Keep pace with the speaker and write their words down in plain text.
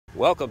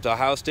Welcome to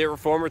Ohio State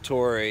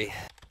Reformatory.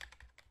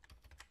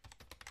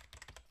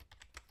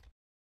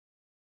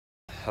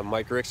 I'm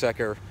Mike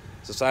Ricksecker,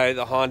 Society of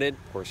the Haunted,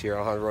 of course here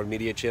on Haunted Road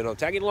Media Channel,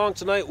 tagging along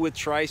tonight with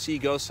Tri-C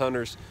Ghost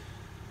Hunters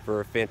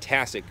for a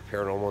fantastic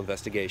paranormal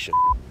investigation.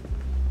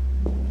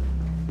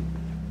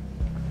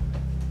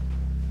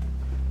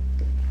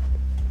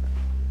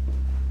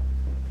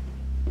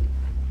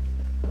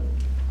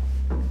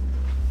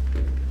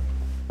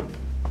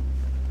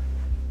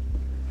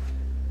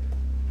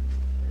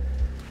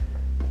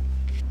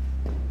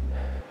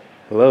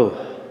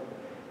 Hello.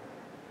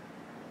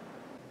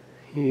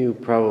 You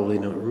probably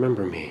don't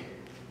remember me.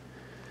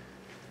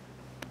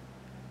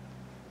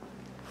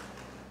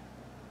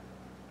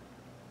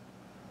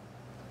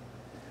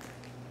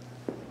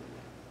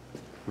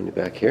 When you're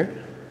back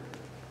here.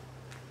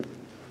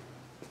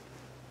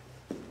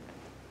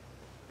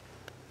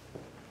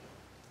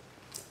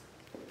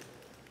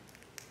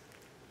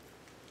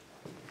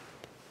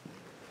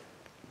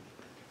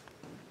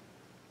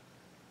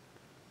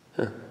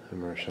 Huh, I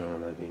remember Sean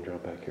and I being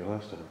dropped back here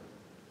last time.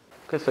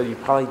 Okay, so you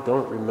probably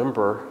don't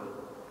remember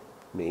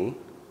me,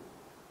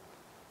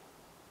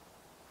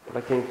 but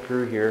I came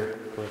through here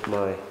with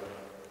my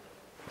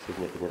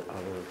significant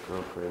other,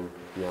 girlfriend,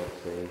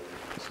 fiance,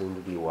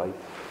 soon-to-be wife,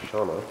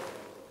 Shauna,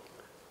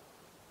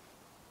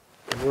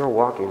 and we were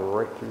walking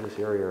right through this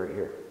area right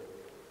here.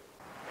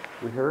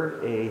 We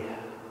heard a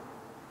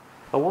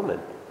woman.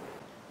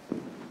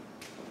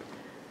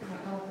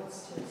 I hope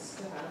it's just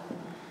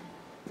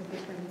the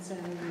difference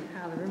in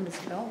how the room is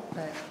built,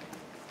 but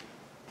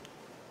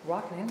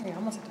walking in here, I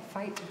almost have to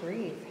fight to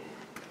breathe.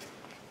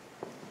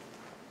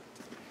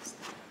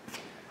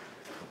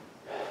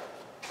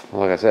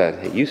 Well, like I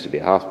said, it used to be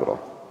a hospital.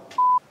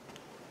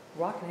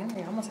 Walking in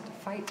here, I almost have to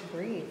fight to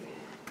breathe.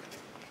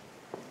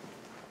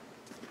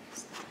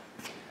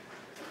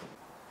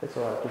 And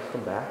so I've just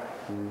come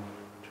back to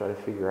try to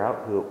figure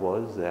out who it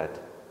was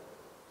that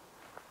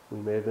we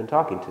may have been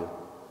talking to.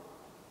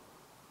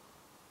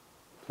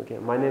 So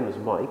again, my name is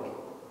Mike.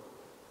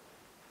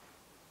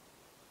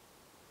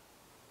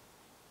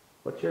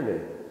 What's your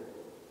name?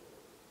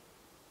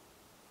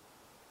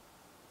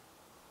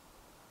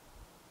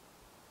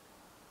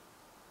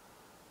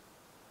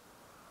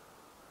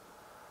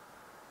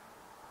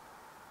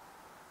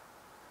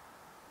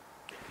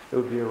 It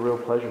would be a real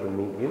pleasure to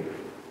meet you,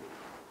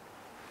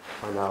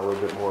 find out a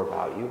little bit more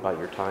about you, about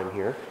your time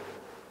here.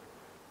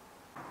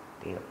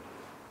 Damn.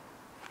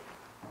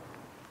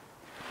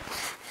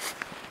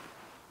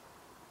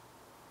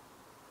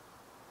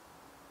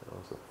 That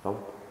was a thump.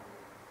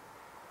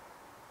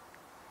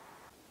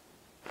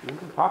 You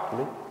can talk to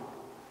me.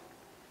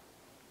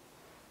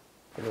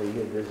 I know you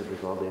get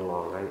visitors all day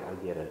long,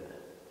 I get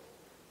it.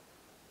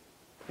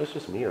 It's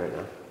just me right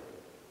now.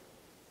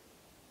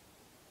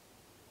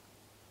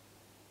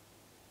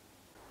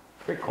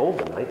 Very cold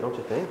tonight, don't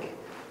you think?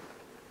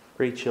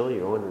 Pretty chilly.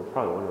 You're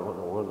probably wondering what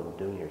in the world I'm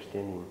doing here,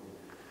 standing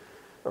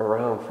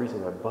around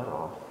freezing my butt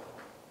off.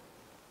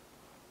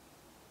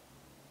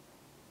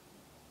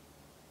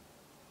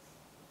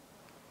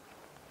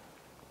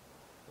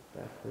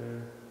 Back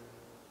there,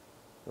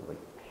 there's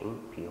like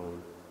paint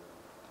peeling.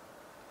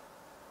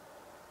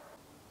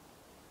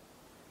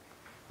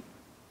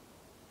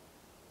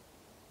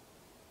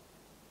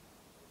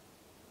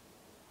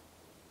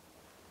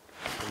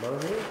 Come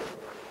on here.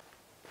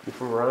 You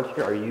from around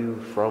here? Are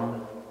you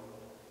from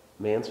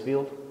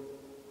Mansfield?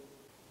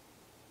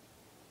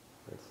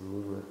 That's some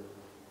movement.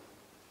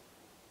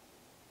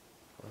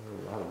 Oh,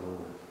 a lot of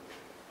movement.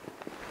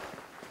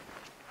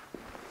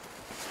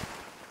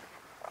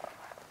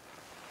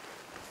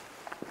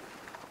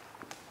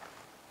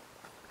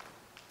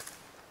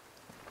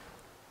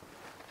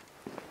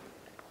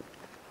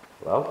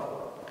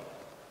 Well,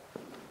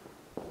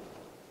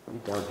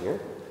 you down here?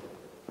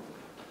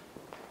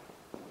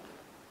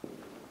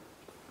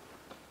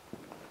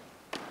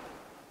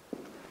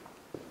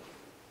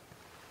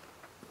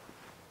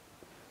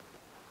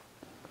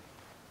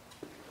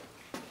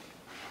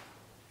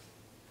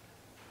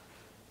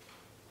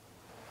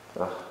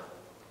 Ugh.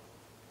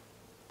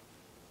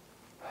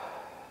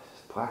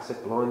 Just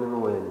plastic blowing in the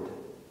wind.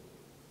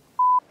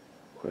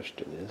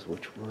 Question is,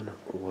 which one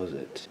was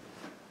it?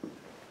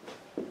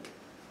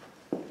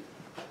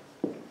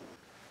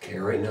 Okay,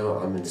 right now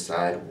I'm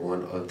inside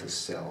one of the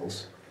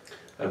cells.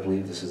 I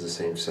believe this is the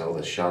same cell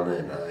that Shauna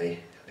and I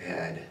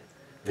had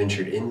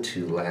ventured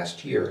into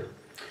last year,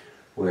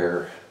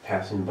 where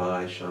passing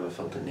by, Shauna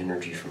felt an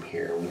energy from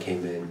here. We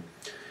came in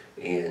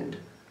and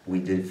we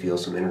did feel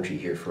some energy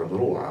here for a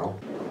little while.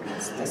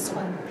 It's this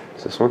one.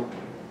 Is this one?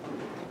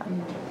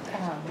 I'm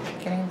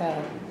getting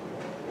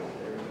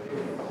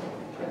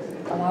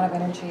a lot of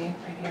energy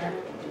right here.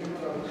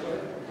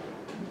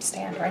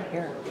 Stand right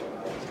here.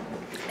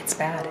 It's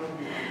bad.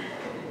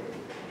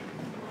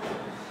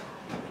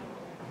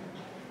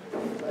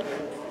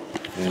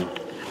 Yeah.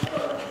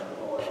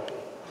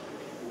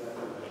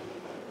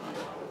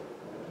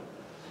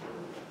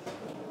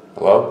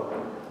 Hello?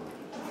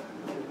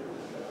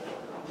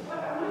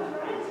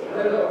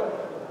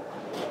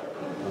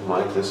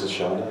 Mike, this is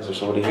Shauna. Is there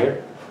somebody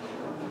here?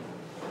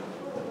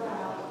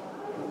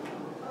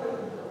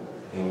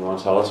 Anything you want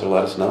to tell us or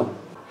let us know?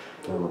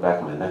 On the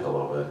back of my neck a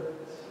little bit.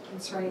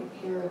 It's right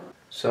here.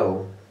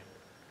 So,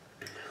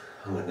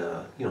 I'm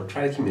gonna,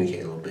 try to communicate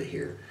a little bit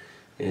here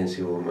and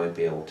see what we might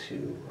be able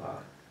to,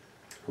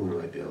 who we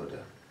might be able to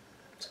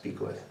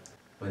speak with.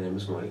 My name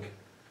is Mike.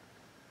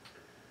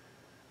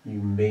 You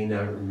may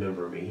not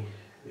remember me.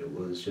 It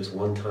was just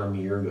one time a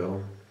year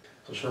ago.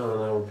 So Sean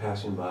and I were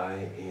passing by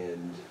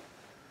and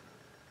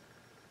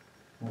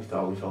we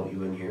thought we felt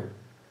you in here.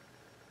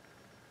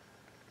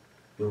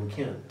 We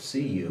can't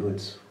see you.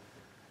 It's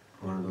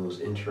one of those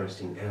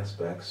interesting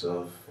aspects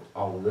of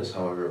all of this,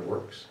 however it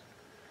works.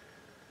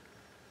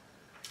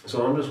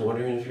 So I'm just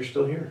wondering if you're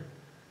still here.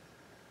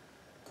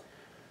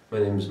 My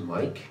name is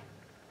Mike.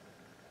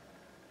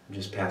 I'm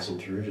just passing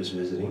through, just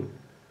visiting.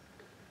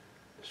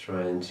 Just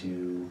trying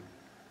to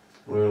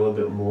learn a little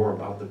bit more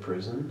about the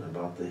prison,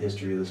 about the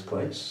history of this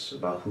place,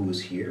 about who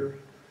was here,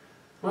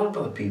 a lot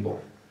about the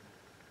people.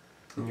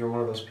 And you're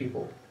one of those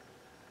people.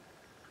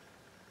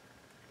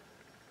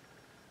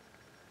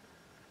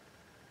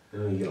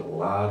 You get a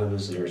lot of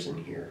visitors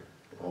in here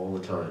all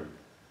the time.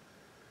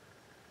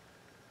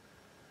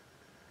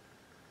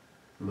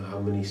 How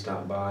many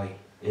stop by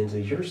into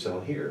your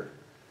cell here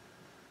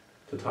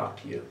to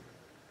talk to you?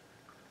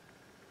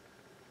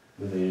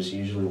 Do they just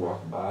usually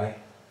walk by?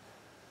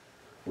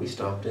 We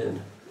stopped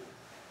in.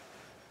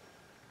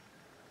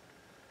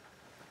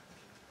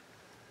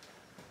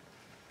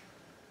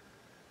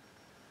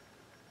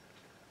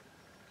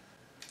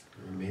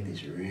 I made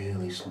these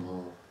really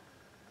small.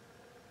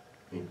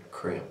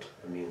 Cramped.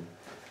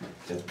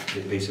 That's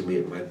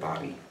basically my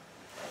body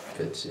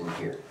fits in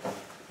here,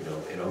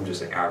 and I'm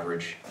just an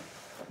average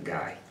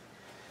guy.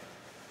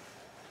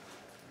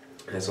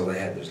 And that's all they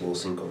had. There's a little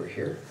sink over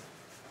here,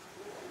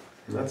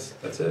 and that's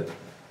it.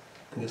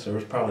 I guess there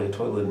was probably a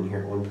toilet in here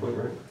at one point,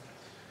 right?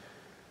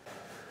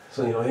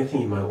 So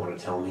anything you might want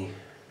to tell me.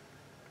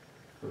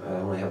 I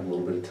only have a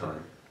little bit of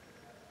time.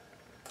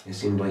 It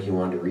seemed like you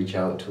wanted to reach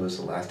out to us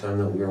the last time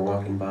that we were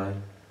walking by.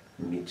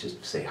 Maybe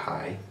just say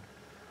hi.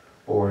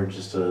 Or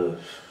just to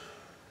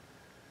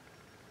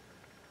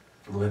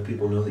let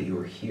people know that you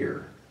were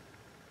here.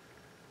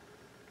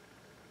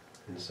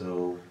 And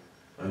so,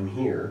 I'm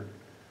here.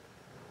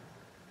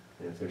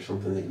 And if there's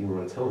something that you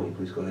want to tell me,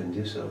 please go ahead and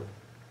do so.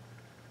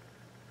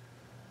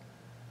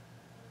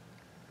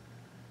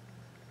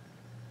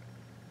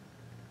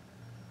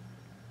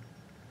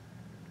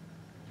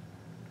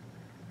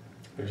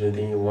 If there's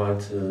anything you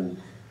want to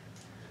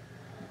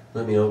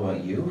let me know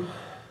about you,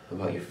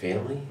 about your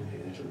family,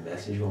 maybe there's a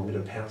message you want me to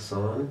pass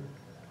on,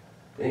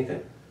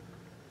 anything.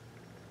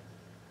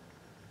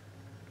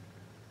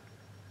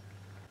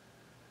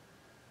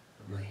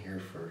 I'm not here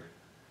for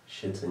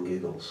shits and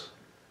giggles.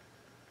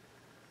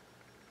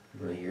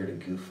 I'm not here to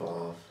goof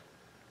off,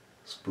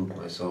 spook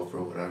myself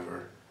or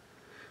whatever.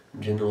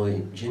 I'm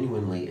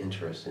genuinely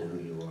interested in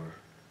who you are.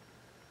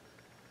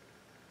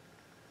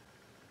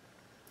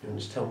 And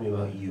just tell me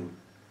about you.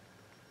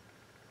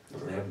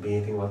 Doesn't have to be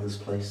anything about this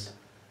place.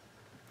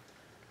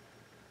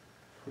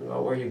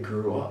 About where you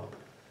grew up.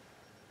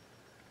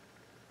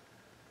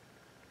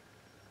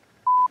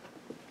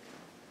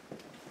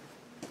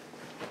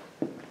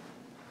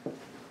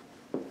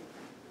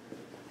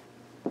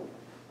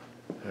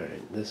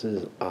 Alright, this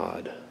is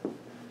odd.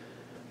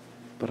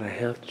 But I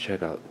have to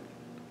check out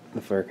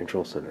the fire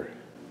control center.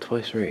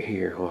 Twice right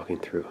here walking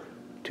through.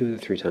 2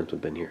 to 3 times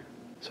we've been here.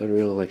 So I'd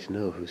really like to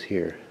know who's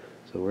here.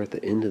 So we're at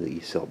the end of the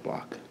east cell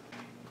block.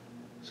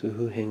 So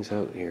who hangs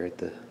out here at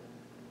the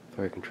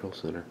fire control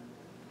center?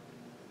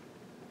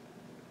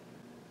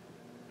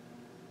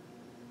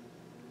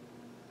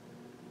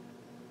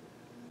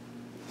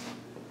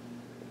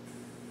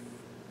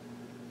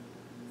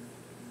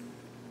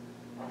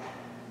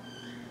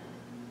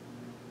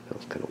 That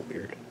was kind of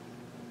weird.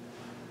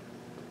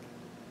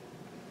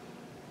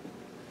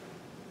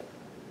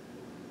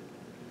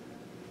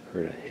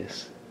 Heard a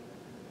hiss.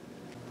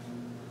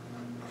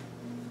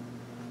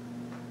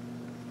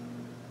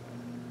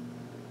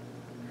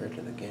 Heard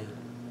it again.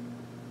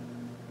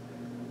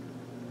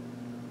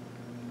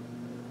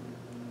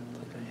 It's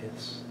like a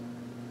hiss.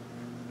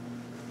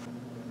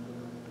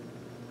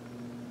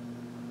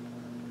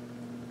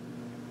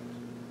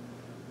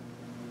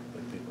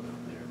 Might be one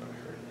out there, but I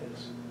heard a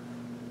hiss.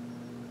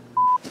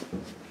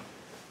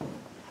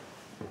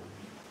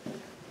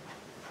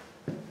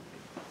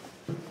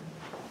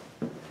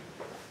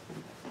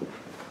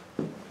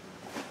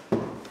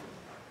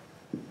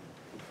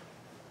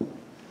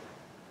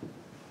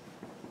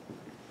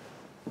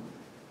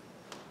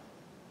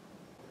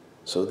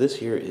 So this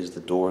here is the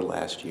door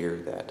last year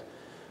that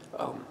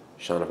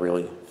Shauna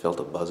really felt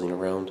a buzzing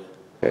around.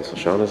 Okay, so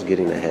Shauna's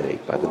getting a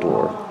headache by the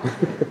door.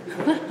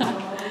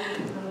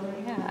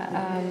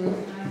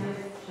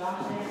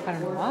 I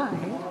don't know why,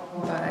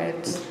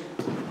 but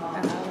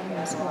I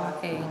was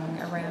walking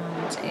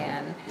around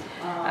and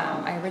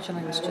I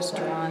originally was just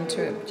drawn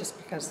to it just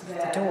because of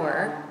the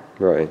door.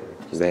 Right,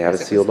 they had it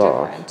sealed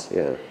off.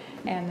 Yeah.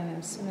 And then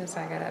as soon as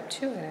I got up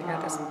to it, I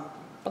got this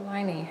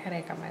blinding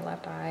headache on my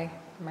left eye,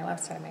 on my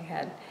left side of my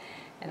head.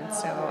 And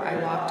so I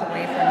walked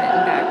away from it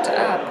and backed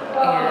up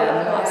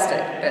and lost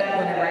it. But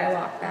whenever I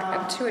walked back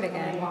up to it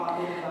again,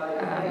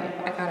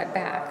 I got it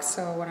back.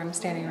 So when I'm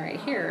standing right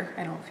here,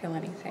 I don't feel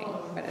anything.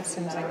 But as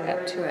soon as I get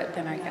up to it,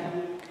 then I can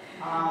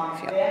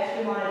feel it. I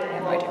have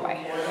no idea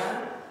why.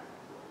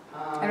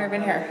 I've never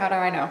been here. How do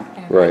I know? I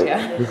have no Right.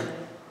 idea.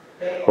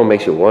 Well, it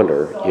makes you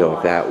wonder,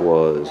 if that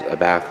was a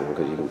bathroom,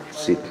 because you can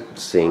see the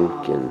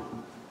sink and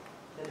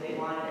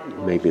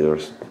maybe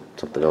there's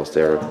something else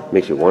there. It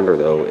makes you wonder,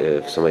 though,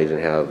 if somebody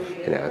didn't have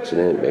an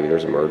accident, maybe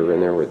there's a murder in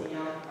there where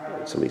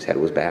somebody's head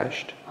was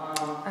bashed.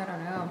 I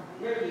don't know.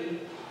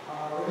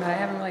 But I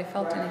haven't really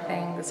felt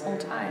anything this whole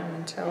time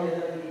until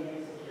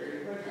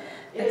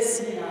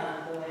this.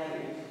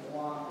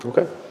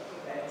 Okay.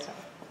 So.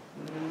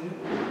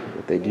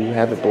 But they do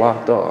have it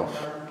blocked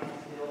off.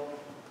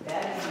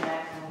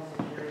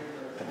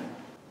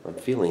 I'm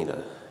feeling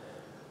a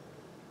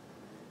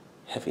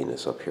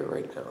heaviness up here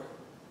right now.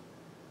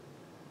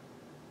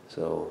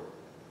 So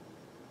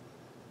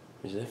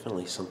there's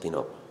definitely something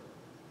up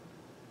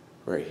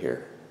right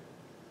here.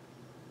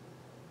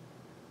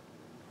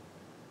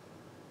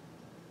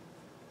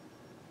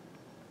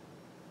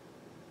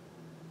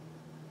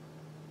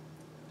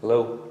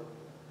 Hello?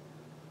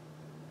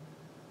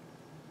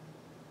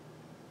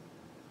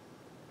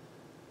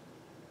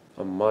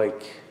 I'm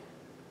Mike.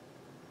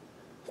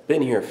 I've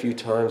been here a few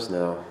times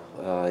now.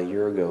 A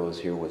year ago I was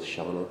here with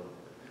Shauna.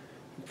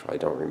 You probably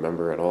don't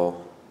remember at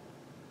all.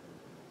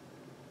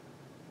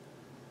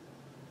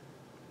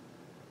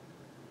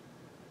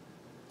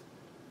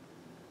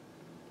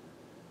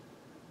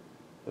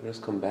 I'll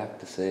just come back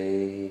to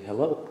say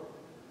hello.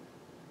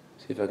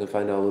 See if I can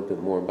find out a little bit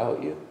more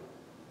about you.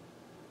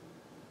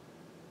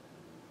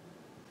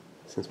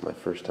 Since my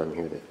first time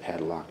here, they've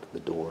padlocked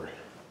the door.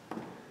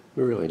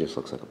 It really just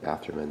looks like a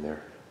bathroom in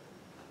there.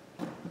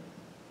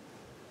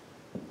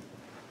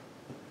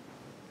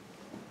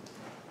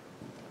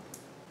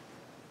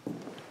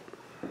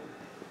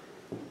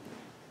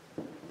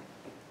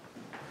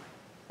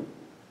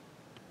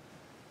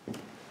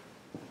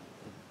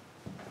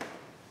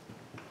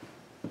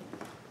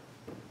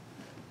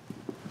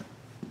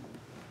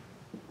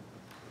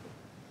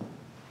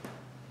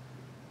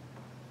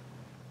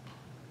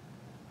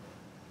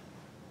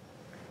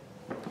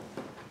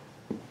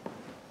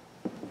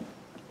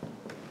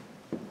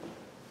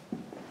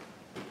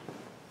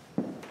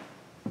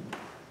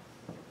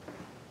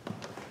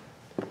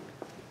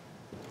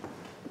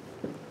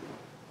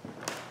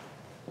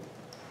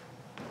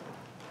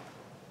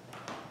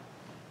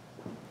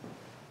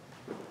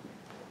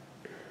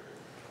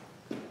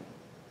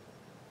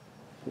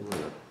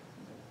 Feeling a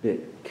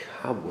bit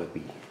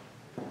cobwebby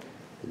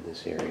in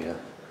this area.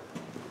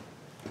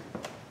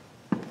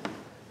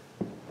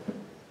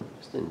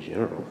 Just in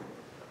general.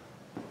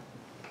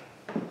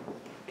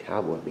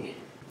 Cobwebby.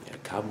 Yeah,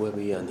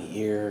 cobwebby on the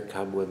ear,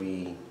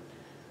 cobwebby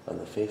on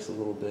the face a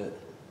little bit.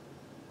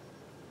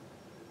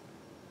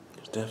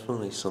 There's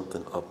definitely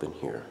something up in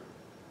here.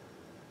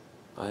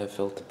 I have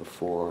felt it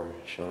before.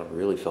 Shauna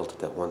really felt it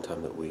that one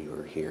time that we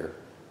were here.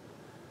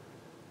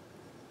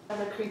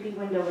 The creepy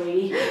window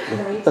lady.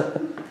 Right?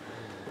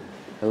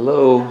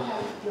 Hello. How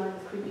are you dealing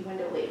with creepy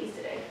window ladies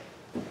today?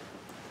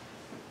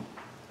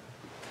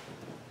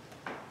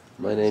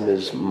 My name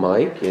is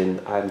Mike,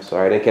 and I'm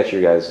sorry, I didn't catch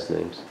your guys'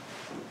 names.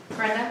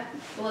 Brenda,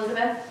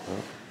 Elizabeth.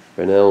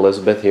 Brenda and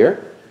Elizabeth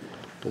here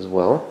as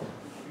well.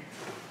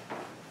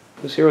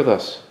 Who's here with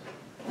us?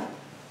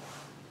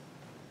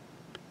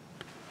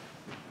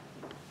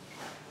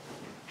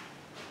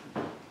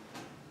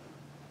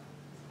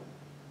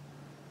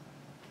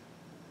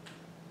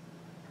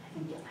 I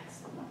think you like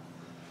someone.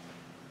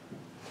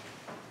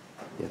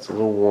 Yeah, it's a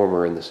little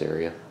warmer in this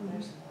area.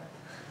 There's more.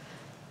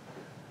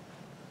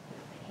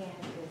 My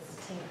hand is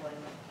tingling.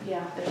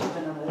 Yeah, there's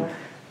something over there.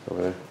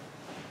 Okay.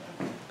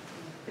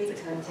 Big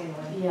time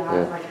tingling. Yeah,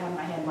 Yeah. I like having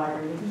my hand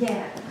vibrating.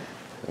 Yeah.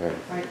 All right.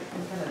 Right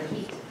in front of the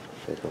heat.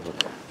 Take a look.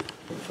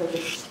 It's like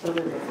it's over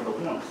there for the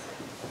warmth.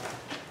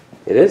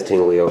 It is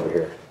tingly over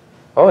here.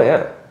 Oh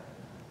yeah.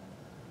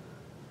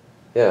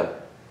 Yeah.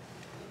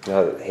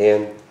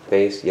 Hand,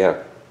 face,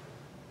 yeah.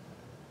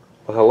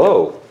 Well,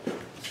 hello. I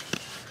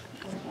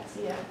can't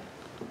see it.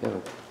 Yeah.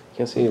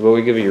 Can't see you, but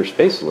we give you your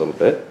space a little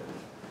bit.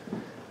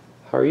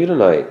 How are you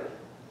tonight?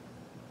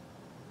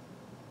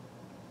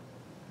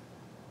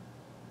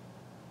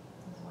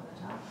 There's one at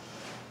the top.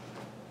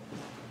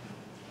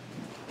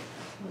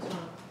 What's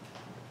wrong?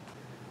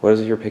 What is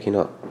it you're picking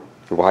up?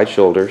 Wide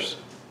shoulders.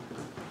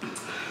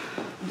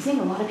 I'm seeing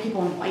a lot of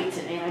people in white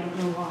today, and I don't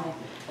know why.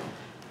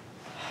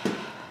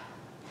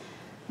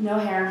 No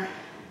hair.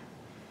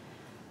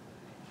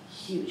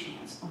 Huge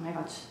hands. Oh my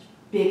god,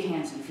 big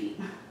hands and feet.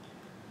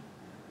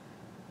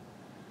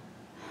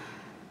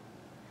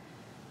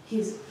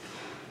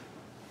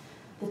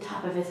 The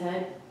top of his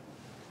head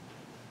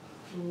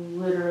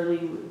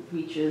literally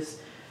reaches,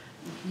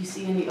 you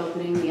see in the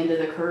opening, the end of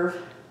the curve,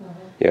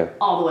 Yeah.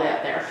 all the way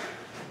up there.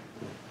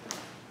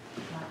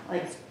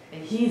 Like,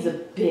 he's a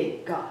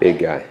big guy. Big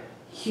guy.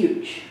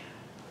 Huge.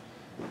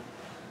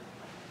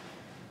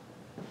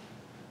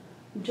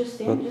 Just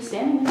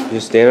standing there. You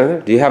just standing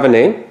there? Do you have a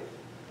name?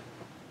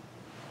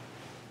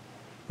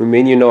 We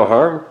mean you no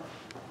harm.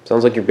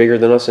 Sounds like you're bigger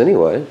than us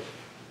anyway.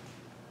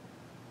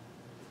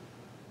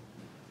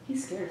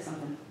 He's scared of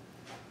something.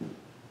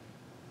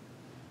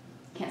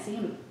 Can't see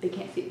him. They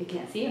can't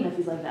see him if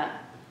he's like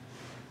that.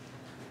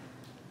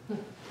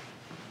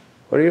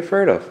 What are you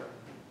afraid of?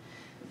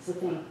 It's the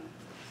thing.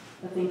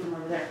 The thing from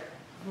over there.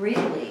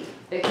 Really?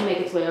 It can make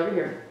its way over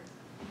here.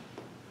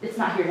 It's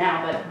not here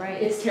now, but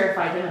Right. it's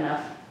terrified him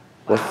enough.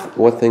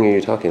 What thing are you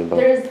talking about?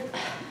 There's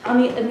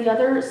on the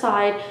other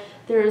side.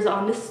 There's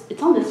on this.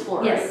 It's on this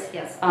floor, Yes, right?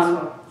 yes.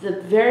 The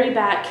very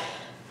back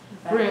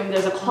room.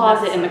 There's a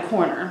closet in the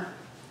corner,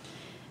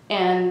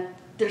 and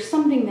there's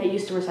something that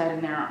used to reside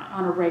in there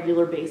on a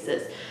regular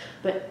basis,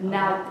 but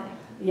now,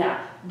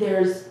 yeah,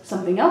 there's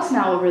something else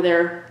now over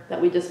there that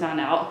we just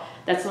found out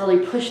that's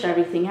literally pushed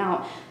everything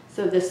out.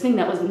 So this thing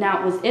that was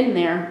in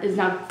there is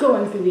now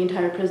going through the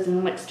entire prison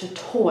and likes to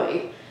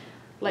toy,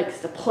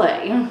 likes to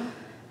play,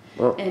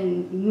 Oh.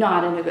 and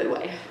not in a good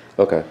way.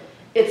 Okay.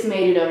 It's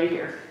made it over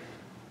here.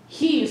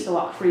 He used to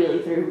walk freely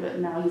through, but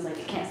now he's like,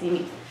 it can't see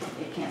me.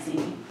 It can't see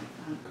me.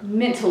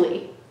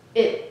 Mentally,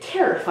 it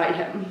terrified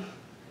him.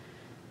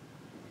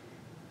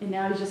 And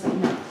now he's just like,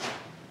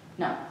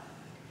 no.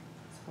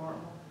 It's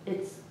horrible.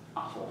 It's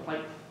awful.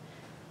 Like,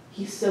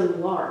 he's so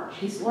large.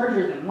 He's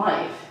larger than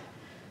life.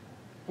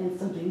 And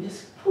something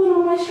just pulled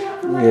on my strap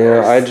from my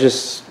purse. Yeah, I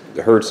just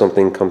heard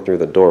something come through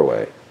the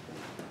doorway.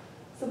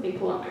 Something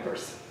pulled on my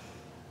purse.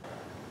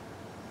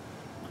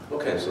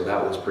 Okay, so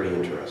that was pretty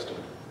interesting.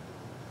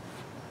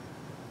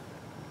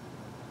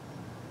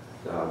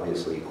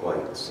 Obviously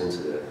quite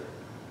sensitive.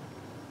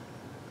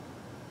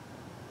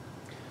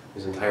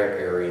 This entire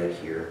area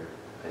here,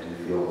 I do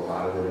feel a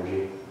lot of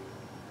energy.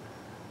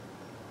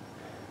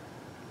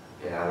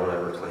 Yeah, I don't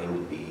ever claim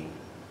to be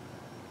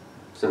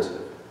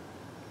sensitive.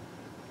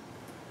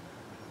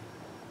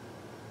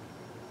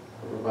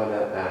 What about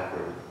that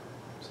bathroom?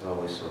 It's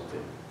always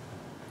something.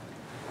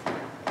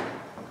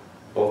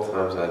 Both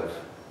times I've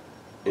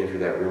entered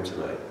that room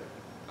tonight,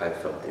 I've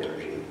felt the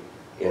energy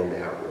in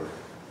that room.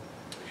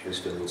 She was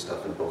feeling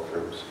stuff in both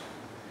rooms.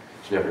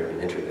 She never even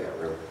entered that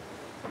room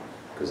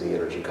because of the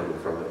energy coming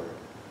from it.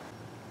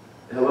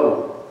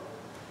 Hello.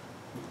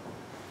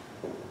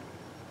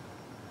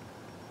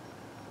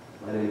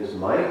 My name is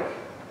Mike.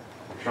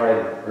 I tried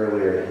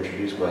earlier to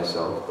introduce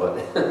myself, but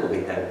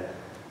we had a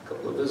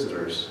couple of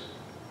visitors.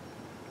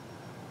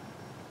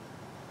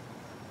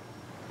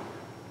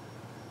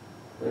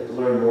 I'd like to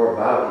learn more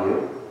about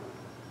you.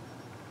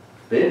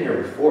 Been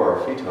here before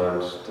a few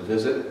times to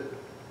visit.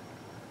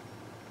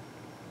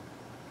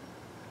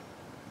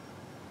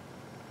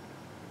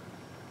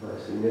 My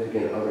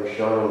significant other,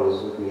 Shauna,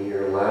 was with me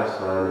here last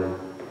time, and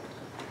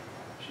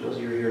she knows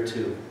you're here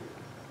too.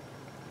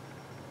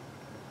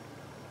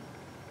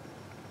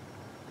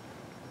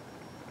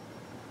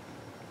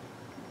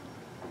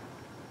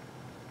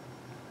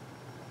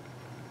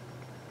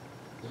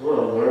 I just want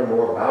to learn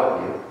more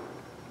about you,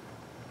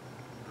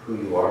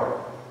 who you are.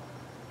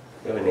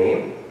 You have a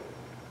name?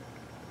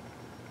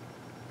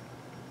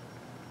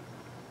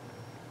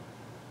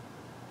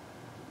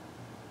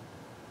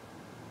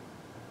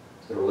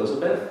 Is it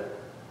Elizabeth?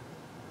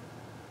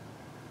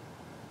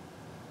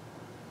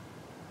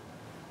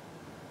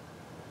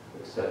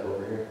 Let's step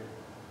over here.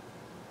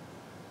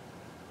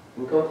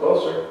 You can come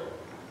closer.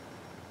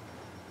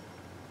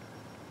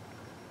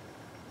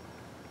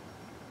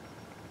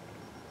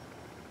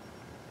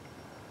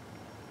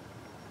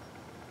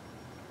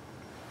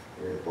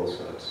 Here, both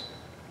sides.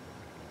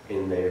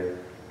 In there,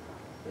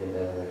 and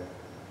down there.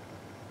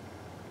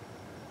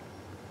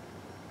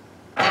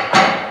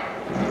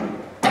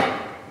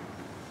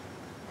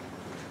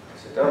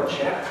 Sit down and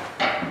chat.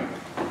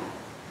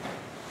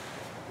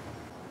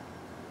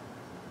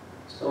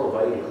 Still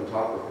invite you to come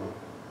talk with me.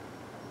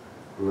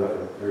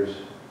 Whoever. There's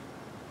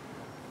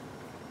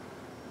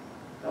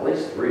at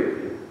least 3 of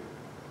you.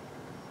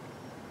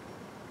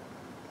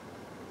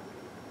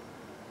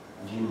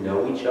 Do you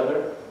know each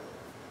other?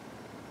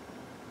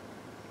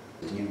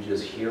 Do you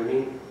just hear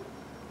me?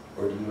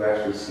 Or do you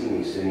actually see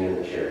me sitting in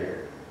the chair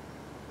here?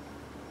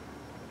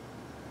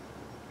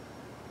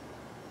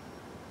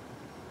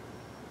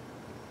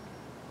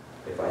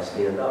 If I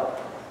stand up,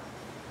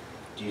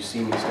 do you see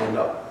me stand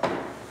up?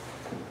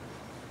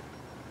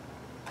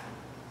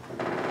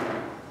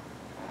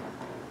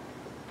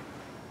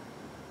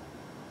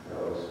 That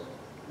was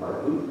my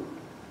boot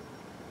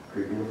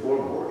creaking the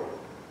floorboard.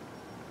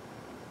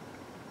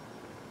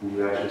 Do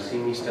you actually see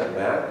me step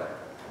back?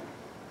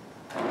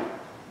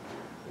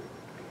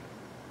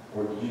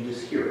 Or did you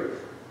just hear it?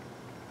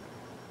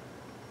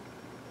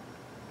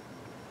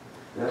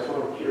 And that's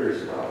what I'm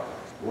curious about.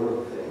 One of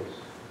the things.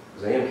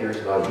 Because I am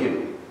curious about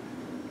you.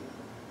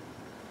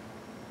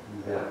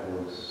 And that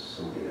was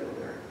somebody out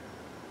there.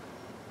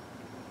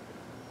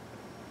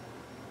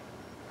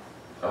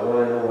 I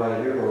want to know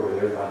why you're over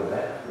there by the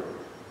bathroom.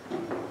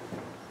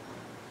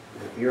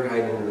 If you're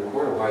hiding in the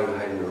corner, why are you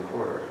hiding in the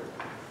corner?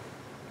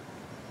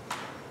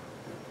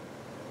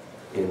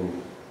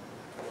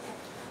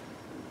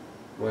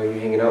 Why are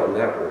you hanging out in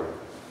that room?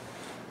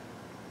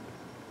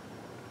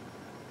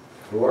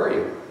 Who are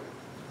you?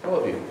 All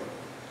of you.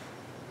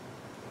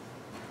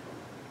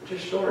 What's your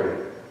story?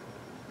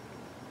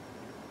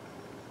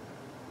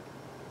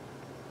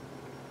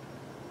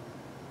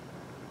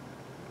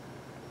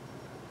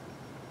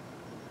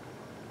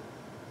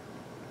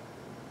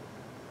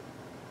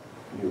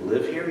 You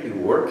live here? You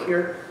work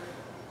here?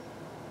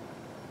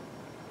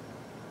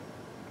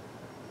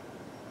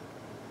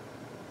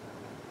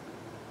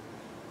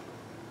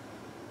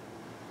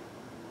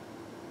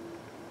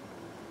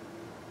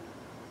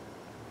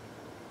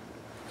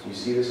 Do you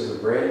see this as a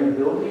brand new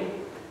building?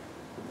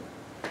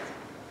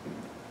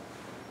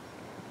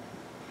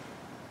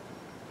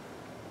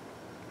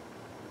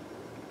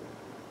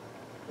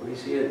 Or do you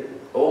see it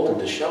old and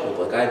disheveled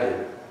like I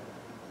do?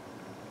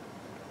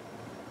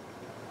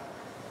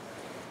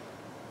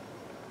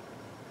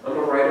 I'm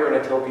a writer and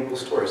I tell people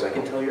stories. I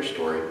can tell your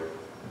story.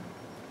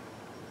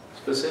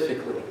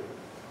 Specifically.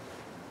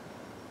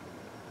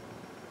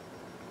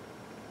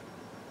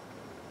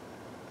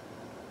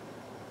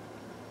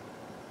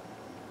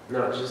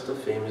 Not just the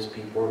famous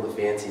people and the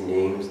fancy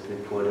names they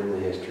put in the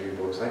history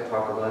books. I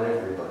talk about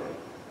everybody.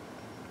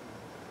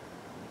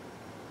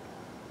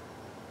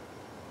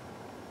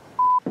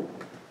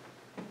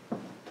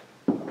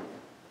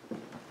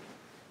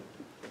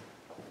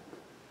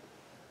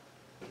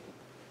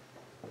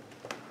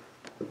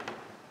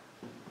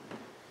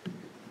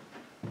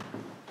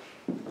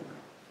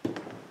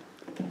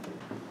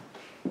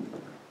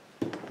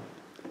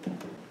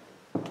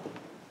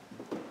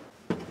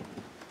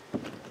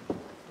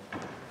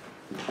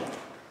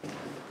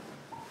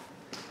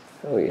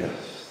 Oh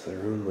yes, the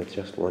room with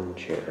just one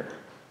chair.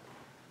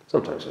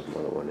 Sometimes there's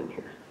more than one in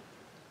here.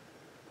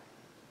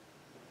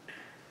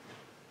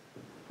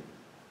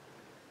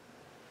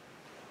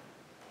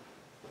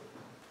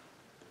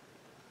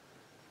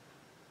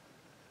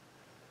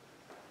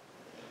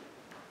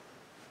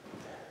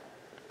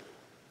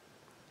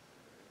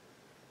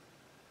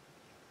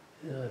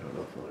 Yeah, I don't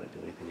know if I want to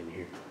do anything in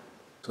here.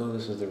 So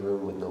this is the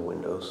room with no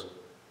windows.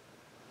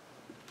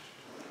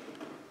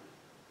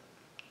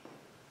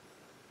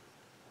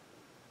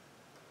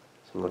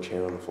 Single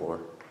chair on the floor.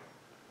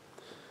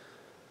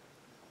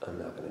 I'm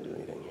not going to do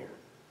anything here.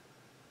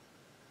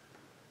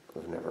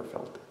 I've never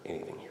felt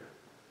anything here.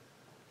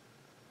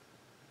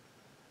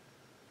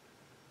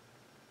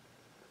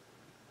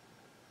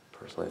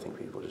 Personally, I think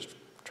people just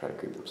try to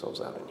creep themselves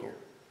out in here.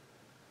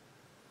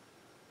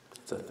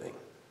 It's a thing.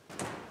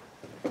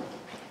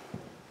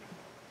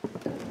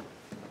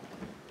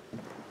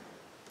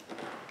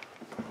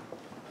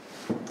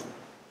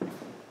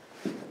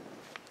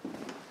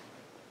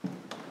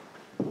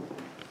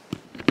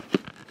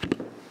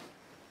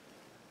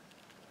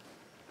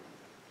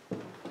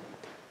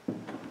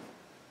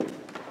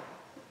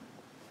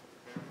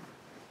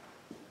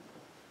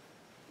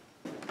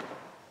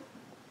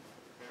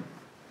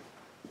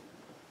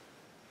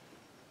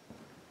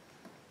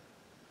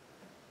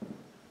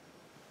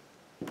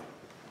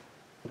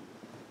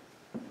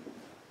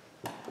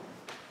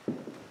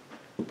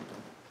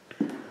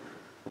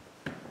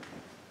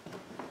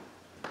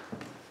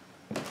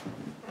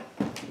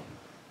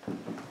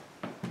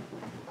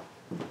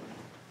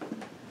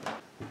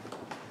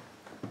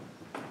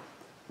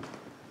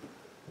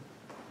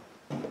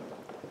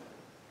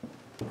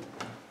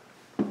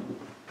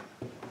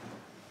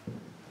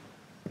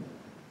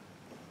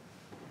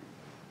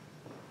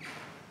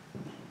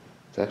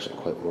 It's actually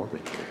quite warm in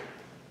here.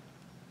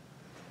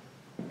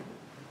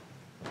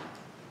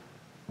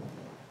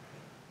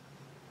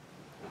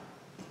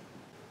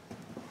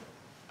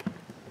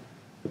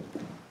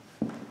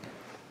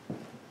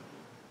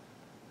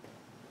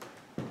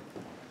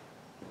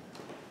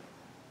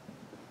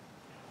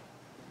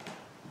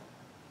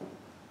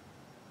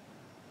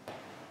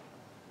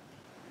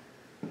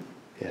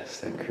 Yes,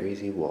 that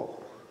crazy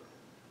wall.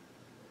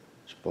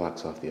 Which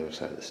blocks off the other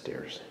side of the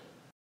stairs.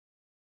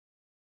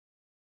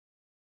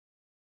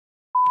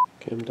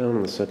 Okay, I'm down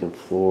on the second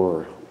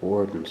floor,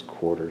 warden's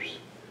quarters,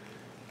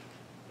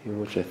 in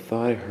which I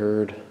thought I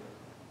heard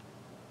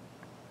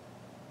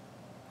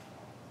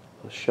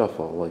a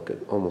shuffle,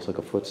 almost like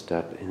a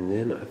footstep, and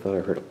then I thought I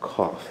heard a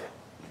cough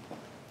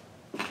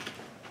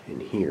in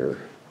here.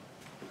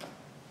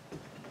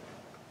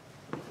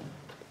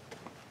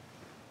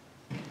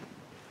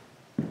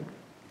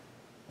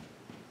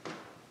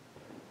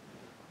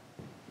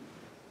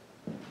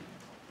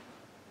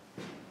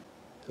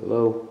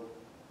 Hello?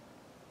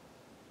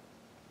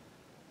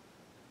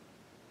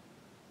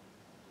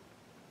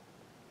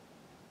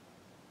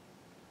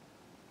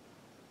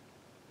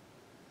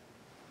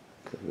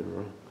 Could have been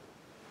wrong.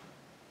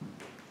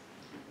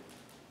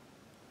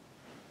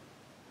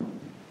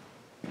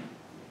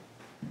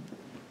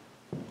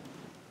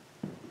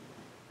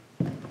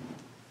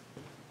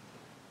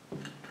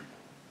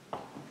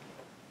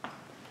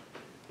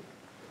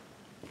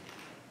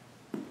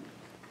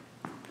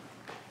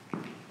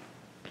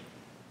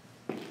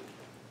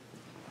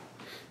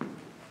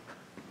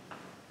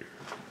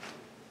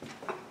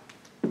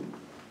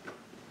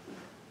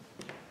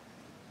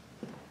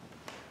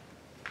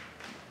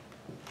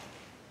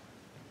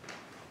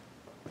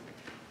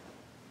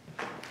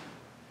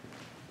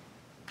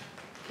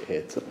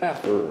 It's a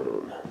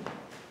bathroom.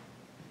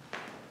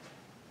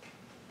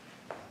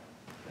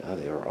 Now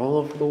they are all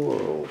over the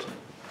world.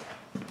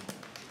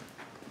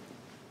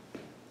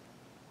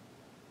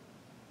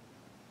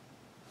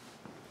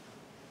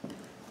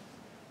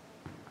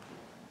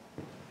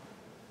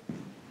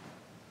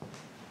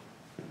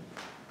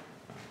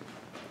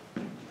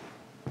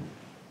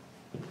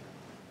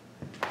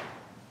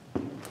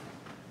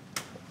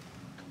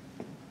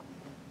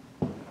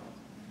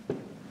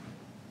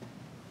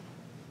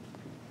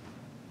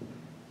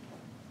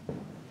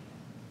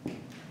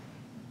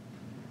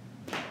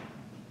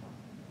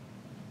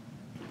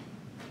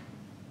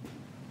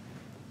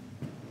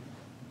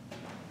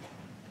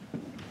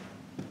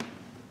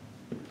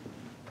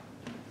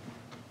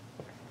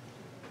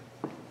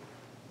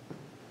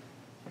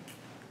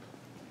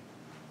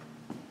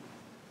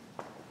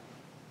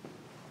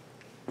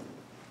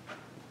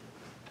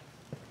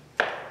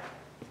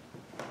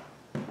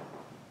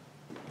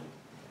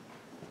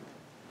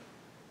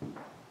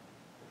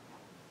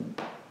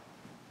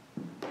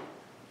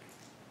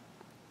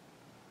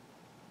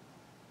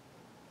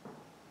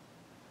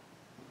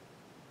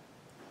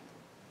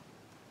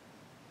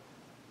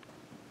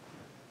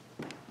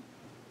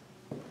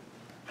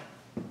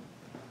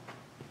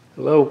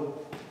 Hello.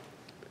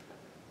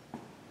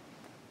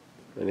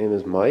 My name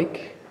is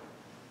Mike.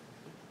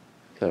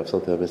 Kind of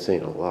something I've been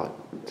saying a lot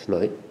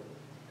tonight.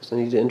 So I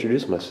need to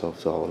introduce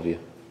myself to all of you.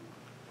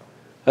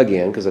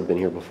 Again, because I've been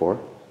here before.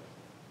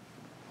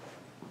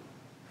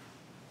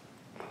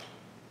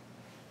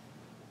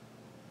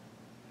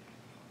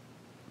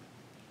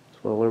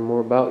 Just want to learn more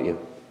about you.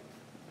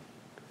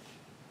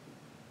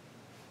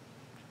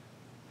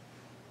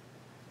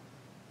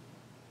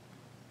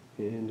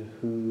 And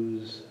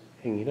who's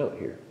hanging out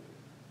here?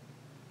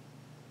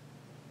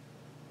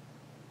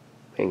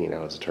 Hanging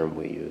out is a term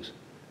we use.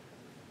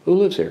 Who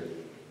lives here?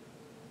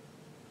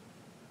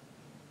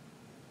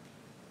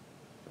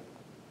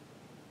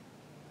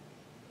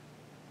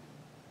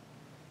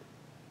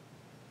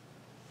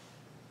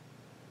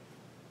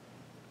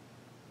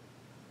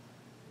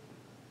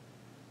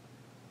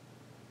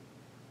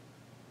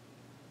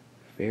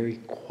 Very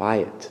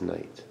quiet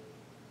tonight.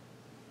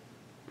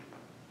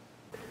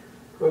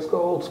 Let's go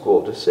old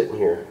school, just sitting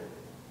here.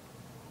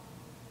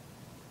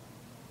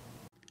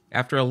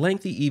 After a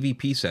lengthy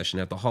EVP session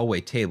at the hallway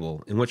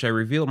table, in which I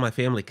revealed my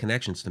family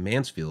connections to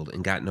Mansfield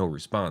and got no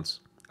response,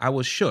 I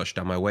was shushed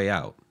on my way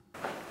out.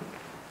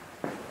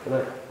 Good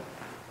night.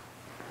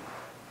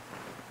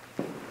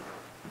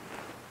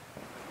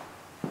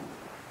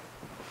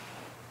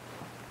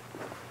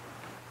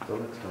 Till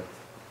next time.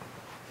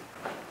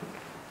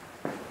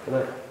 Good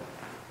night.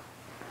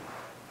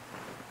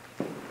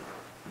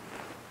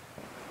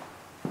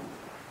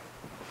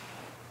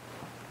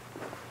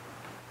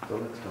 Till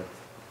next time.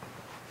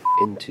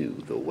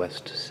 Into the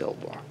west cell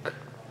block.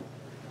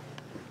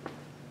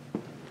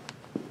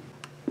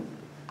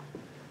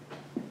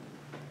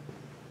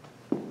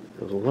 There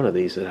was one of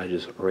these that I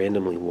just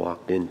randomly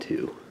walked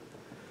into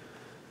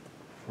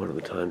one of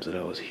the times that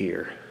I was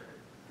here,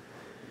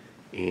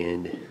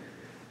 and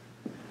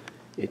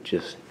it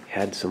just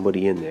had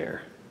somebody in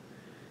there,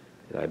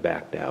 and I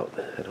backed out.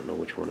 I don't know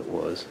which one it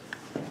was.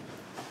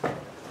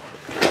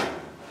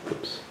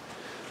 Oops.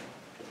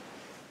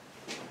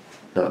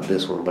 Not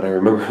this one, but I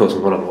remember it was the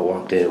one I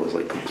walked in. It was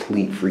like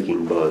complete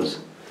freaking buzz.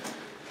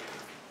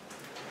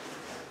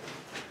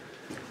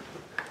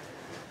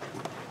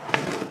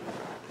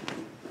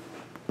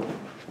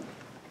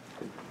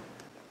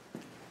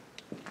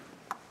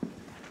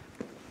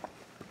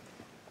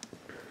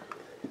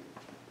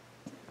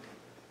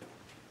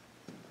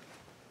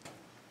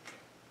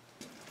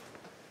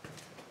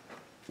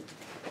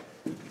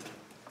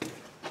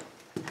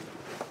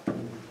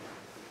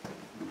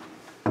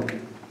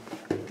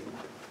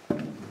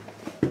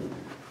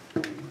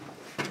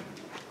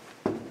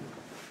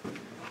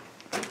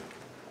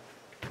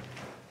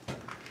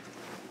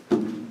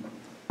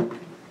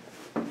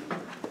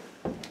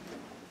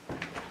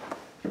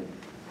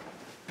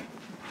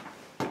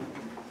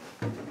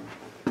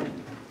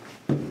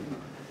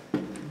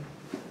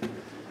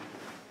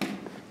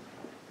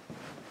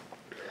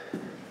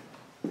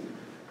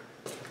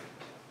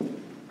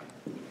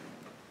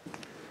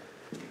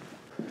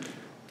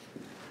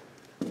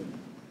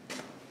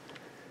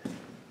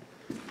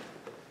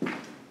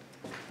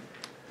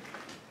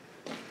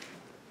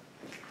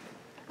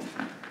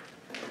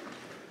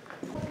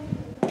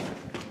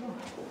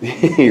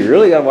 You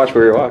really gotta watch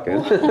where you're walking.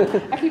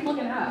 I keep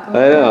looking up.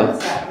 I know.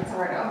 It's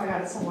hard. Oh my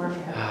god, it's so warm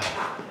here.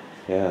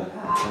 Yeah.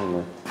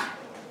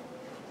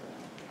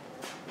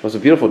 It was a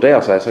beautiful day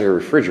outside. It's like a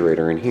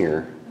refrigerator in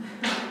here.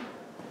 It's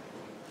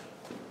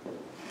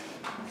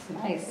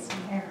nice in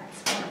here.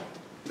 It's warm.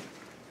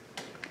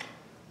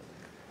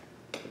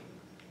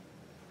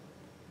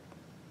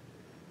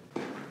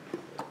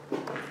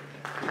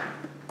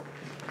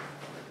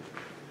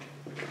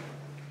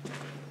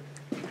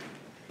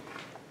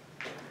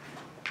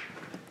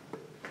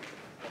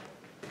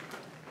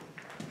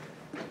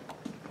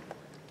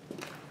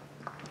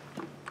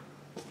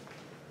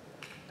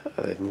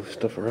 I move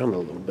stuff around a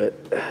little bit.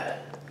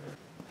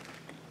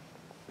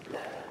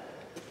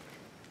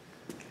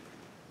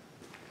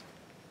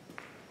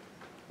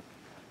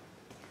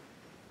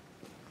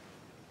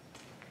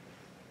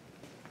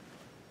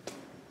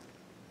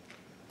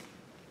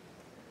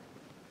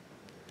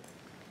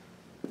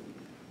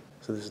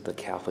 So this is the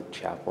Catholic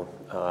chapel.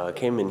 I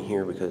came in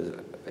here because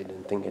I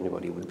didn't think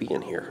anybody would be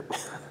in here.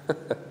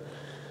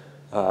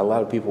 A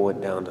lot of people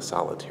went down to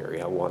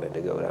solitary. I wanted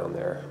to go down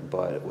there,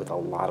 but with a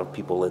lot of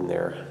people in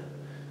there,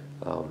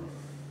 I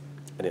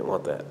didn't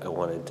want that. I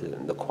wanted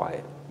the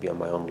quiet, be on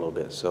my own a little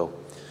bit. So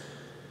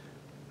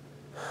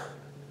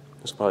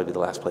this will probably be the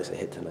last place I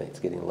hit tonight. It's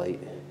getting late,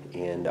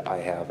 and I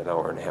have an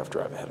hour and a half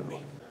drive ahead of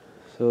me.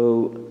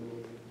 So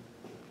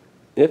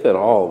if at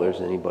all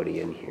there's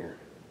anybody in here,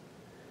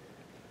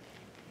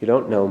 you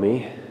don't know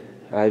me.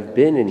 I've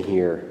been in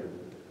here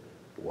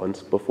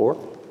once before.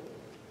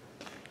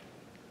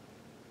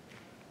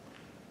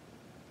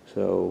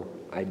 So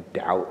I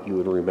doubt you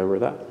would remember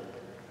that.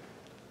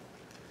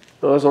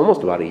 Well, it was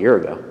almost about a year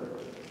ago.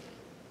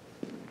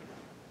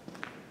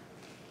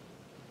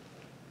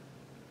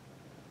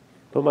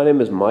 But my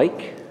name is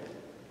Mike.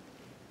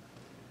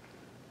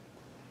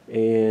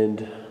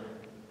 And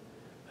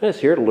I'm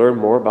just here to learn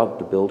more about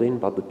the building,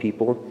 about the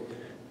people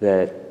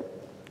that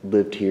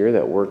lived here,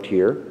 that worked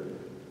here.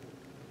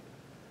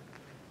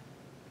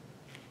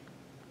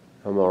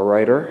 I'm a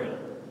writer,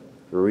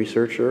 a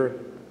researcher,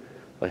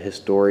 a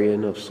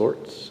historian of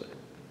sorts.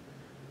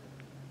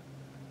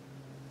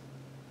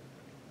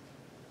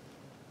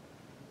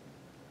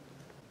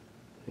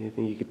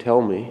 Anything you could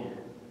tell me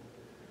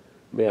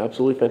would be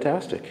absolutely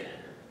fantastic.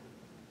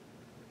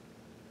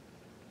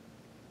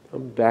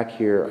 I'm back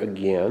here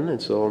again,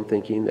 and so I'm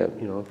thinking that,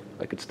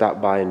 I could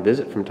stop by and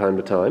visit from time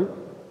to time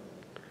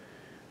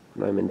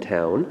when I'm in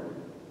town.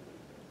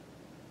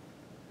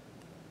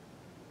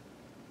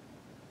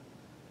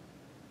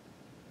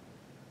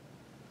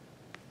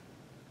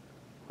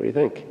 What do you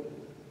think?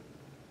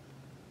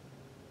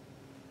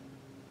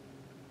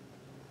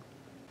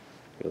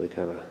 Really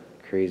kind of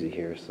crazy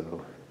here,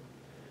 so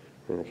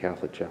we're in the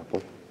Catholic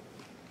chapel.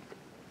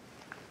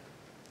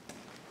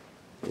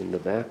 In the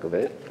back of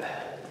it,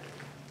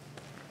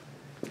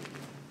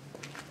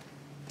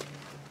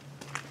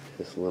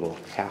 this little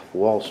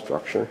half-wall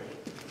structure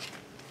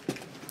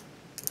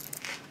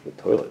with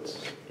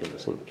toilets in the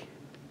sink.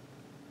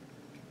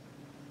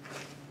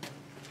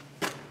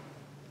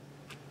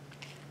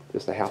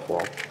 Just a half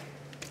wall.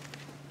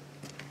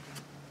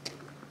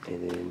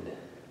 And then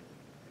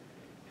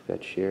you've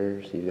got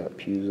chairs, you've got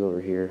pews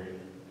over here,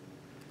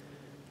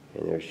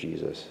 and there's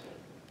Jesus.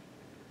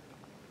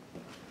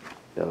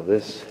 Now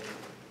this,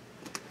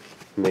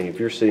 if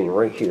you're sitting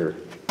right here,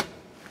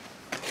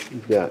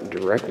 you've got a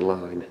direct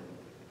line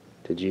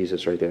to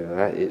Jesus right there.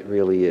 That, it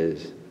really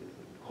is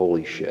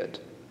holy shit.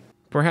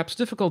 Perhaps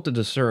difficult to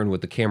discern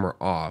with the camera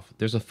off,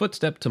 there's a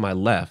footstep to my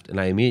left, and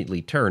I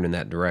immediately turn in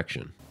that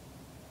direction.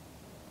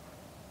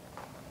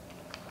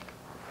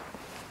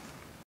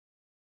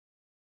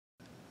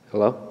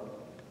 Hello?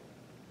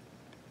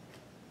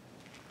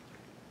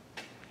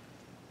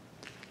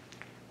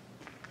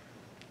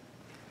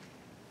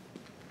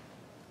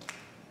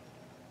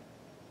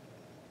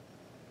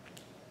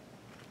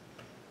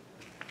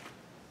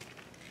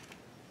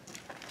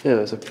 Yeah,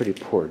 that's a pretty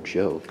poor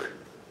joke.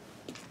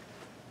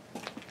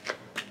 Are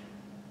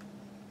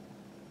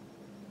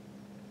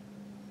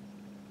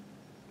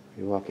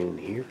you walking in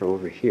here or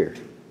over here?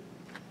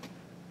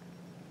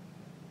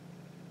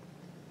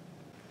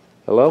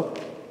 Hello?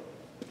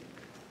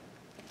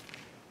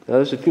 Now,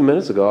 just a few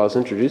minutes ago, I was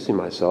introducing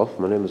myself.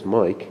 My name is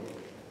Mike.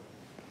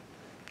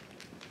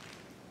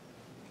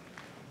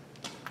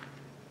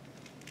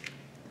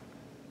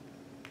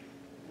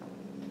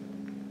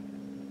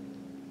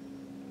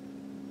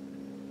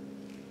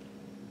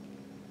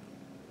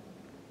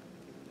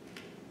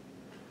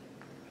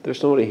 If there's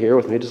somebody here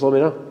with me, just let me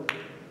know.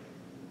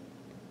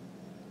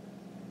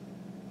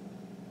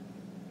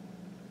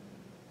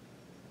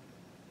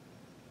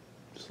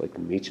 Just like to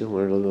meet you,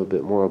 learn a little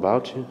bit more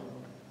about you.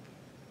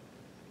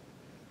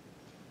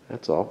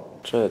 That's all.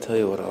 I'm trying to tell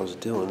you what I was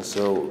doing.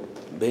 So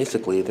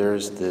basically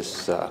there's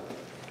this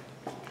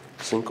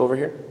sink over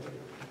here,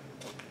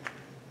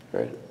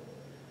 right?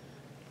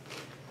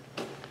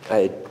 I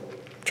had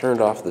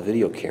turned off the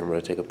video camera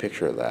to take a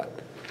picture of that.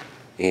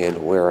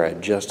 And where I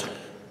just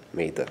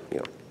made the,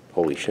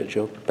 holy shit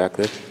joke back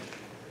there.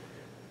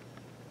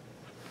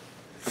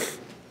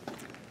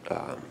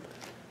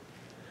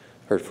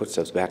 Heard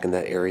footsteps back in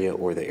that area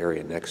or the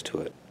area next to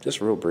it. Just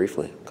real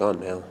briefly. Gone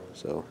now,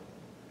 so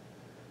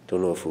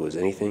don't know if it was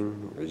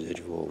anything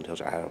residual.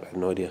 I have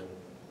no idea.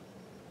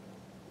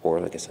 Or,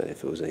 like I said,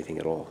 if it was anything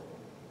at all.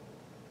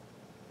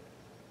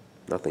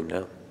 Nothing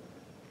now.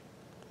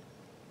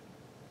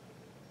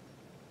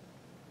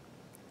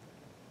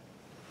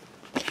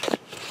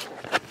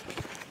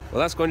 Well,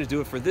 that's going to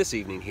do it for this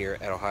evening here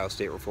at Ohio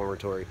State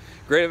Reformatory.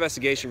 Great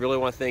investigation. Really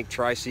want to thank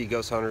Tri-C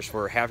Ghost Hunters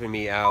for having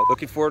me out.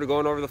 Looking forward to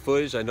going over the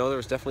footage. I know there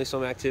was definitely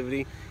some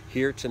activity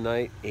here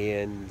tonight,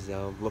 and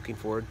looking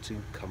forward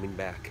to coming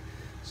back.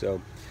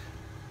 So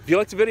if you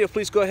liked the video,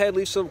 please go ahead,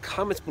 leave some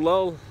comments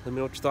below. Let me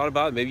know what you thought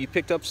about it. Maybe you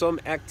picked up some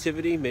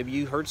activity, maybe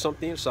you heard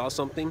something, saw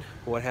something,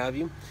 what have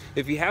you.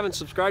 If you haven't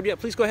subscribed yet,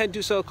 please go ahead and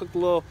do so. Click the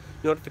little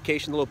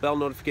notification, the little bell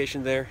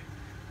notification there.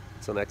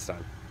 Until next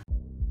time.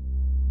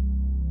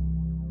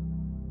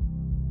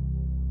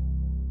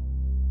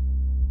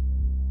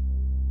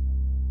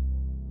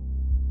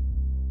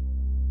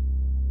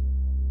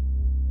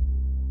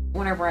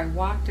 Whenever I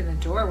walked in the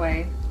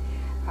doorway,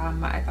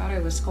 I thought I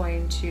was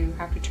going to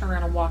have to turn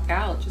around and walk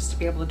out just to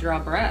be able to draw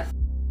breath.